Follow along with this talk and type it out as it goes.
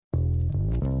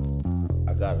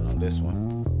got it on this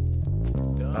one.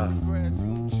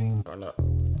 Turn up.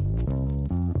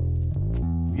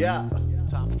 Yeah.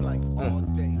 Top flight all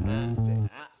day.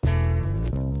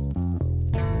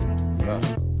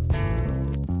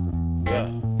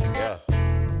 Yeah.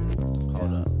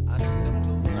 Hold up. I see the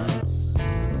blue lights.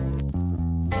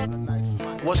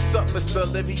 What's up, Mr.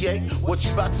 Olivier? What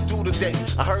you about to do today?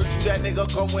 I heard you that nigga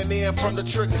going in from the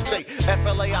trigger state.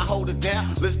 FLA, I hold it down.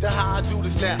 Listen to how I do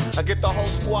this now. I get the whole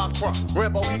squad crunk.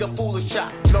 Rambo, he the foolish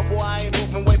child. No, boy, I ain't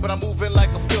moving weight, but I'm moving like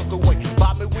a filter weight.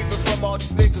 By me weaving from all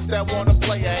these niggas that wanna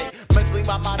play, hey. Mentally,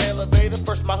 my mind elevated.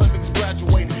 First, my hood niggas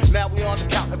graduated. Now we on the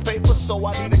counting paper, so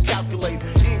I need a calculator.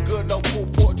 Eating good, no pull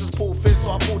pork, just pull fish,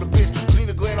 so I pull the bitch.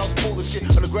 Lena Glenn, I was full of shit.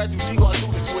 Undergraduate G, who I do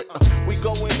this with. We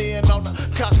going in on the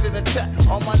constant attack.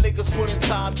 All my niggas put in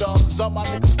time, dog, cause all my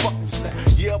niggas fucking snap.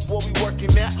 Yeah, boy, we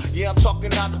working now. Yeah, I'm talking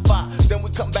 9 to 5. Then we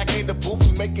come back in the booth,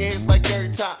 we making hits like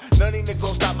every time. None of these niggas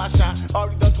gon' stop my shine.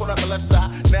 Already done torn out my left side.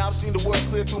 Now I'm seeing the world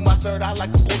clear through my third eye like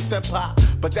a Buddha senpai.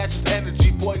 But that's just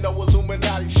energy, boy, no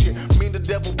Illuminati shit. Me and the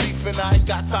devil beefing, I ain't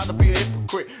got time to be a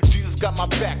hypocrite. Jesus got my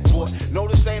back, boy. No,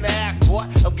 this ain't an act, boy.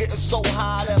 I'm getting so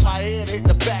high that my head hit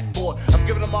the backboard. I'm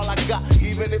giving them all I got,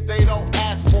 even if they don't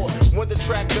ask for it. When the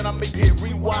track, then I make it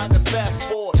rewind and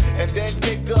fast forward. And then,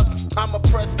 nigga, I'ma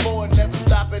press forward, never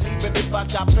stopping, even if I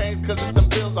got pains, cause it's the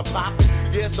bills I'm popping.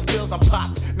 Yeah, it's the bills I'm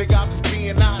popping. Nigga, I'm just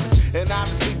being honest. And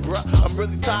honestly, bruh, I'm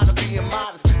really tired of being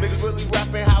modest. Niggas really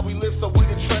rapping how we live, so we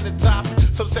the trending topic.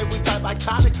 Some say we type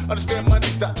iconic, understand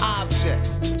money's the object.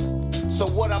 So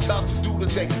what I'm about to do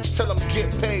today, tell them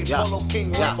get paid, Polo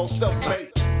King, Rambo,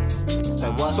 self-made.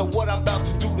 So what I'm about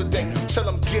to do today, tell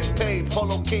them get paid,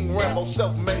 Polo King, Rambo,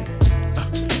 self-made.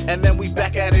 And then we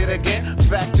back at it again.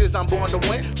 Fact is, I'm born to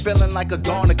win. Feeling like a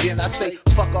dawn again. I say,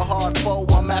 fuck a hard foe,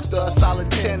 I'm after a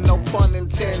solid 10, no pun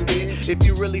intended. If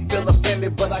you really feel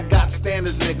offended, but I got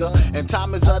standards, nigga. And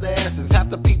time is of the essence. Half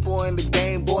the people in the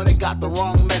game, boy, they got the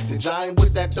wrong message. I ain't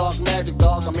with that dark magic,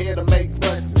 dog. I'm here to make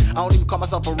blessings. I don't even call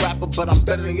myself a rapper, but I'm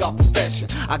better than your profession.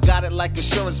 I got it like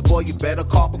insurance, boy. You better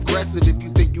call progressive if you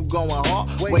think you going hard.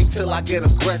 Wait till I get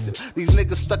aggressive. These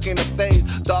niggas stuck in the phase,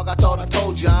 dog. I thought I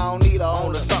told you I don't need a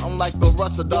owner. Something like the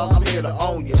Russell, dog. I'm here to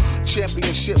own you.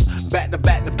 Championships, back to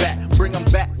back to back. Bring them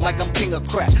back like I'm king of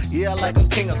crack. Yeah, like I'm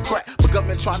king of crack. But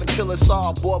government trying to kill us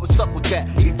all, boy. What's up with that?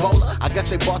 Ebola? I guess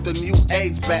they brought the new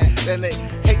AIDS back. Then they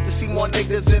hate to see more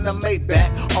niggas in the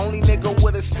Maybach. Only nigga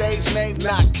with a stage name,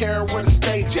 not caring where the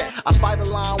stage at. I fight a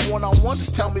line one-on-one,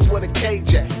 just tell me where the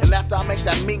cage at. And after I make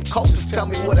that mink coat, just tell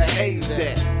me where the haze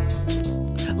at.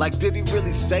 Like, did he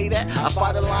really say that? I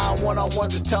fight a line one-on-one,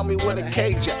 just tell me where the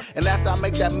cage at. And after I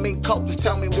make that mink coat, just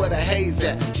tell me where the haze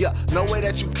at. Yeah, no way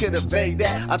that you could evade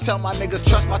that. I tell my niggas,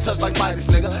 trust my touch like Midas,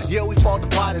 nigga. Yeah, we fall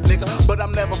divided, nigga. But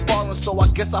I'm never falling, so I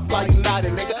guess I fly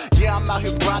united, nigga. Yeah, I'm out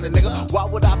here grinding, nigga. Why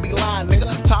would I be lying,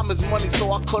 nigga? Time is money,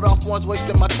 so I cut off ones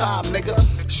wasting my time, nigga.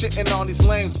 Shitting on these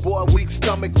lanes, boy, weak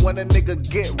stomach when a nigga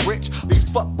get rich.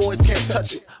 These fuck boys can't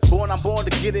touch it. Born, I'm born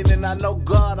to get it, and I know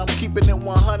God, I'm keeping it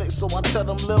 100, so I tell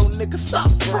them little niggas stop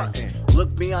frontin'.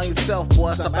 Look beyond yourself,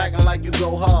 boy, stop acting like you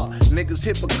go hard. Niggas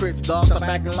hypocrites, dog, stop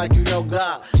acting like you know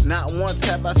God. Not once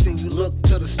have I seen you look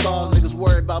to the stars. Niggas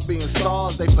worry about being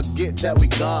stars, they forget that we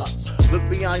gods. Look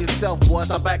beyond yourself, boy,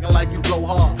 stop acting like you go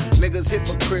hard. Niggas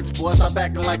hypocrites, boy, stop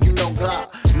acting like you know God.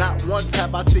 Not once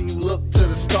have I seen you look to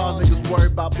the stars. Niggas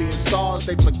worry about being stars,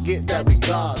 they forget that we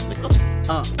gods.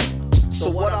 So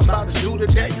what I'm about to do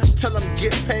today, tell them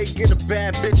get paid, get a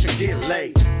bad bitch and get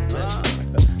laid.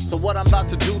 So what I'm about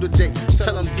to do today,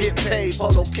 tell them get paid,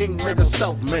 Polo King, nigga,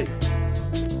 self-made.